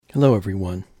Hello,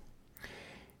 everyone.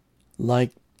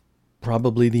 Like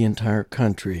probably the entire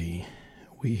country,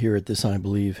 we here at This I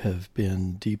Believe have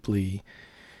been deeply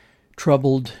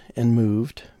troubled and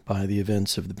moved by the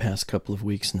events of the past couple of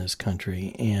weeks in this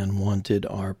country and wanted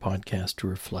our podcast to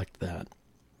reflect that.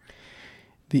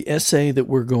 The essay that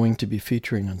we're going to be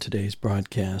featuring on today's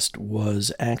broadcast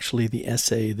was actually the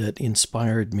essay that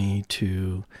inspired me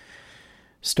to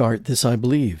start This I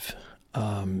Believe.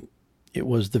 It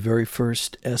was the very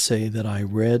first essay that I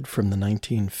read from the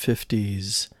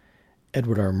 1950s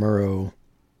Edward R. Murrow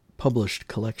published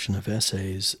collection of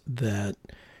essays that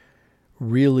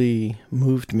really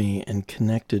moved me and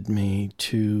connected me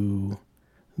to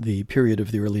the period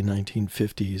of the early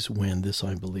 1950s when This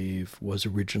I Believe was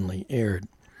originally aired.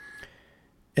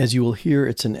 As you will hear,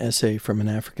 it's an essay from an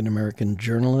African-American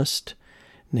journalist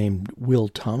named Will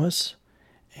Thomas,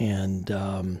 and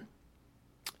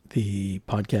the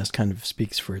podcast kind of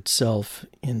speaks for itself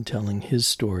in telling his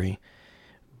story,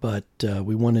 but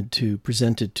we wanted to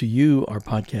present it to you, our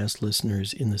podcast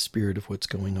listeners, in the spirit of what's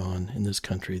going on in this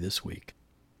country this week.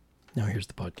 Now here's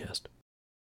the podcast.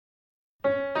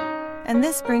 And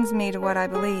this brings me to what I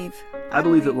believe. I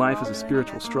believe that life is a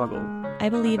spiritual struggle. I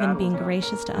believe in being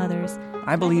gracious to others.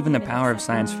 I believe in the power of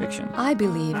science fiction. I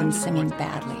believe in singing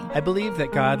badly. I believe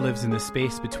that God lives in the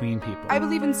space between people. I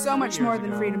believe in so much more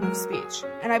than freedom of speech,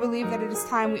 and I believe that it is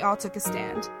time we all took a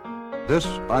stand. This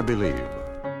I believe.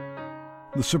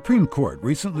 The Supreme Court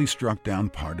recently struck down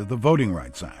part of the Voting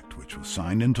Rights Act, which was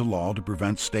signed into law to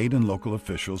prevent state and local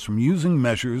officials from using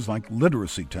measures like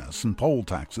literacy tests and poll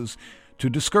taxes to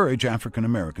discourage African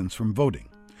Americans from voting.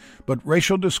 But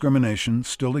racial discrimination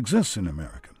still exists in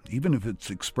America, even if it's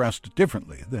expressed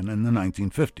differently than in the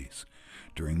 1950s.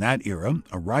 During that era,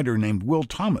 a writer named Will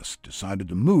Thomas decided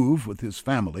to move with his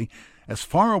family as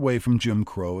far away from Jim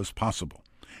Crow as possible,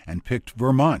 and picked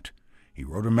Vermont. He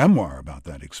wrote a memoir about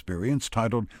that experience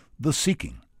titled The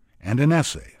Seeking, and an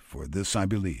essay for This I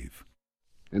Believe.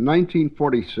 In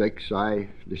 1946, I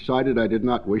decided I did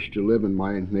not wish to live in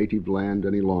my native land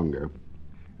any longer,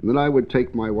 and that I would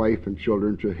take my wife and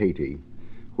children to Haiti,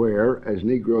 where, as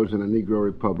Negroes in a Negro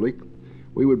Republic,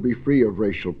 we would be free of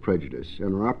racial prejudice,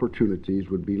 and our opportunities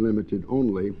would be limited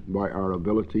only by our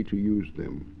ability to use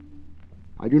them.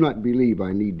 I do not believe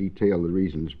I need detail the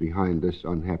reasons behind this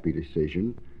unhappy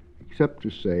decision, except to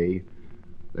say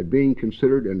that being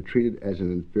considered and treated as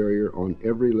an inferior on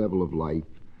every level of life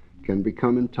can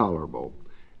become intolerable,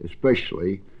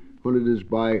 especially when it is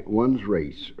by one's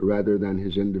race rather than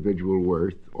his individual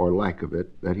worth or lack of it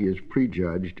that he is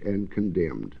prejudged and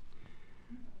condemned.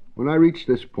 When I reached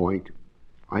this point,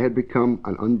 I had become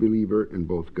an unbeliever in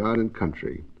both God and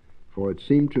country, for it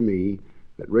seemed to me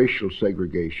that racial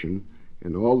segregation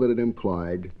and all that it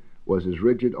implied was as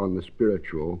rigid on the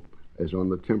spiritual as on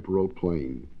the temporal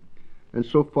plane. And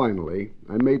so finally,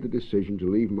 I made the decision to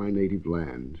leave my native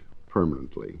land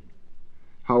permanently.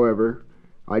 However,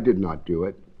 I did not do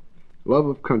it. Love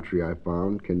of country, I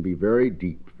found, can be very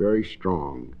deep, very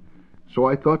strong. So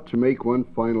I thought to make one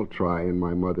final try in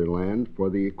my motherland for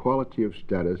the equality of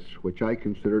status which I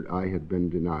considered I had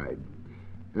been denied,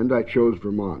 and I chose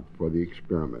Vermont for the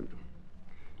experiment.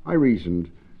 I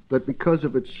reasoned that because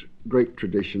of its great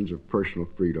traditions of personal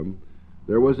freedom,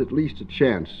 there was at least a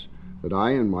chance that I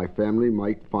and my family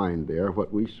might find there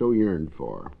what we so yearned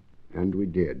for, and we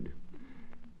did.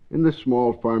 In the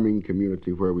small farming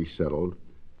community where we settled,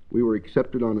 we were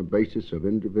accepted on a basis of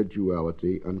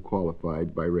individuality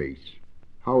unqualified by race.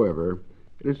 However,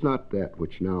 it is not that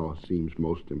which now seems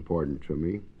most important to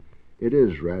me. It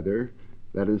is, rather,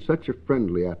 that in such a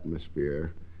friendly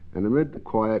atmosphere, and amid the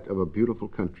quiet of a beautiful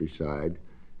countryside,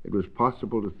 it was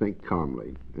possible to think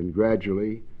calmly, and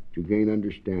gradually to gain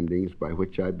understandings by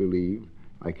which I believe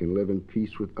I can live in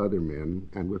peace with other men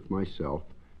and with myself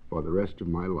for the rest of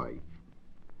my life.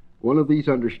 One of these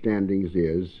understandings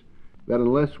is that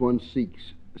unless one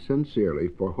seeks sincerely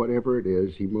for whatever it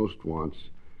is he most wants,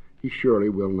 he surely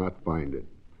will not find it.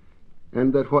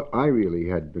 And that what I really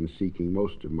had been seeking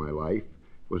most of my life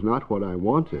was not what I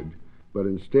wanted, but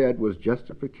instead was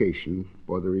justification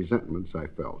for the resentments I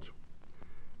felt.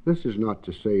 This is not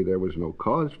to say there was no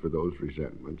cause for those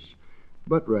resentments,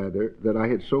 but rather that I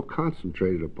had so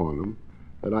concentrated upon them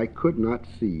that I could not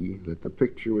see that the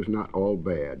picture was not all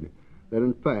bad, that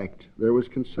in fact there was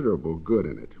considerable good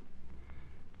in it.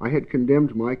 I had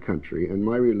condemned my country and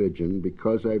my religion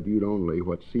because I viewed only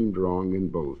what seemed wrong in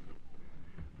both.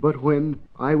 But when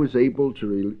I was able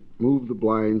to remove the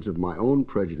blinds of my own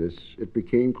prejudice, it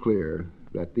became clear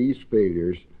that these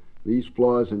failures, these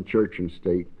flaws in church and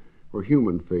state, were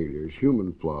human failures,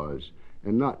 human flaws,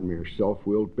 and not mere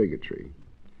self-willed bigotry.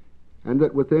 And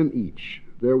that within each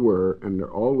there were, and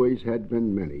there always had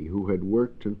been, many who had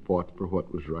worked and fought for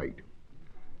what was right.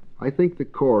 I think the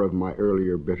core of my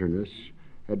earlier bitterness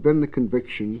had been the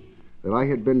conviction that I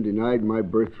had been denied my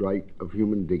birthright of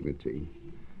human dignity.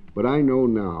 But I know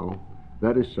now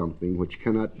that is something which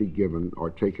cannot be given or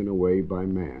taken away by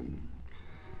man.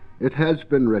 It has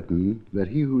been written that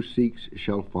he who seeks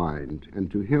shall find,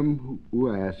 and to him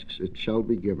who asks it shall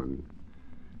be given.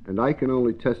 And I can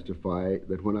only testify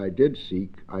that when I did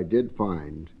seek, I did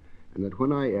find, and that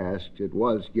when I asked, it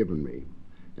was given me.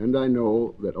 And I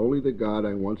know that only the God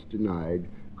I once denied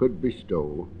could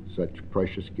bestow such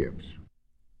precious gifts.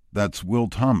 That's Will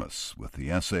Thomas with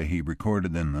the essay he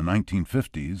recorded in the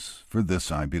 1950s, For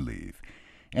This I Believe.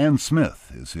 Ann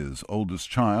Smith is his oldest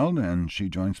child, and she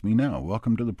joins me now.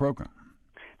 Welcome to the program.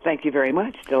 Thank you very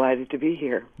much. Delighted to be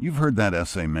here. You've heard that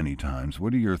essay many times.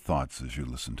 What are your thoughts as you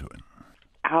listen to it?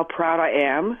 How proud I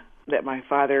am that my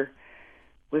father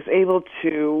was able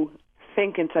to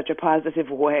think in such a positive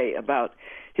way about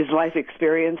his life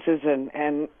experiences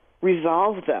and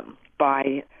resolve them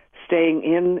by staying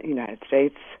in the United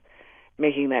States,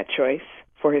 making that choice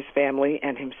for his family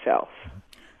and himself.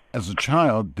 As a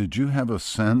child, did you have a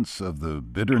sense of the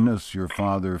bitterness your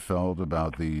father felt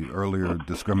about the earlier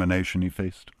discrimination he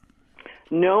faced?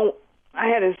 No, I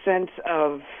had a sense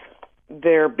of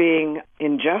there being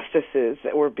injustices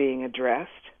that were being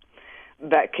addressed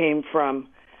that came from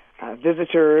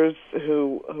visitors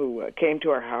who came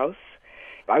to our house.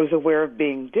 I was aware of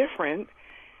being different,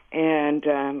 and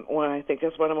when I think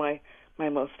that's one of my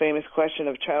most famous question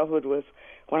of childhood was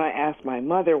when I asked my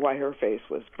mother why her face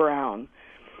was brown.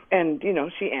 And,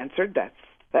 she answered,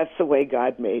 that's the way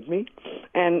God made me.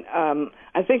 And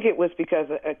I think it was because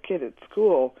a kid at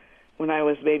school, when I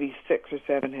was maybe 6 or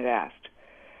 7, had asked,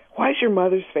 why is your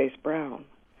mother's face brown?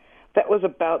 That was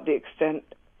about the extent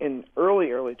in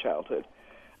early childhood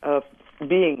of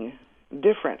being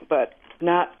different, but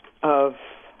not of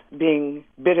being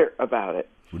bitter about it.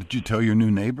 What did you tell your new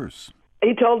neighbors?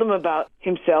 He told them about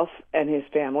himself and his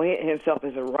family, himself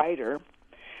as a writer.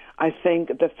 I think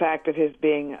the fact of his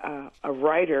being a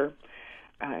writer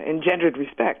engendered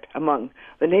respect among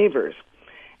the neighbors.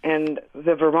 And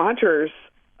the Vermonters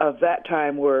of that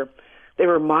time were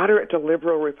moderate to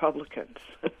liberal Republicans,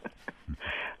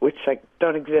 which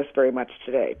don't exist very much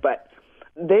today. But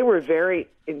they were very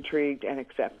intrigued and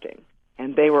accepting.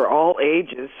 And they were all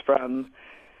ages, from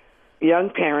young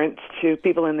parents to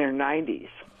people in their 90s.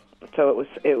 So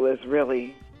it was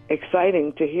really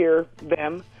exciting to hear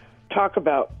them talk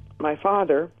about my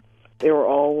father. They were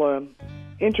all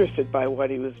interested by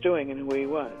what he was doing and who he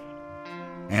was.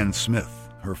 Ann Smith,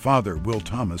 her father, Will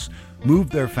Thomas,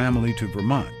 moved their family to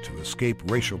Vermont to escape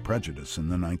racial prejudice in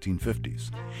the 1950s.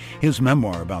 His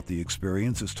memoir about the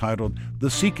experience is titled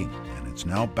The Seeking, and it's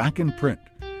now back in print.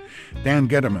 Dan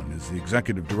Getterman is the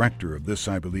executive director of This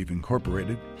I Believe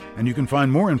Incorporated, and you can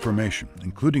find more information,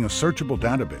 including a searchable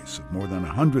database of more than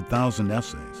 100,000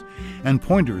 essays and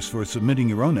pointers for submitting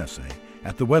your own essay,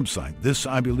 at the website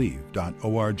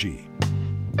thisibelieve.org.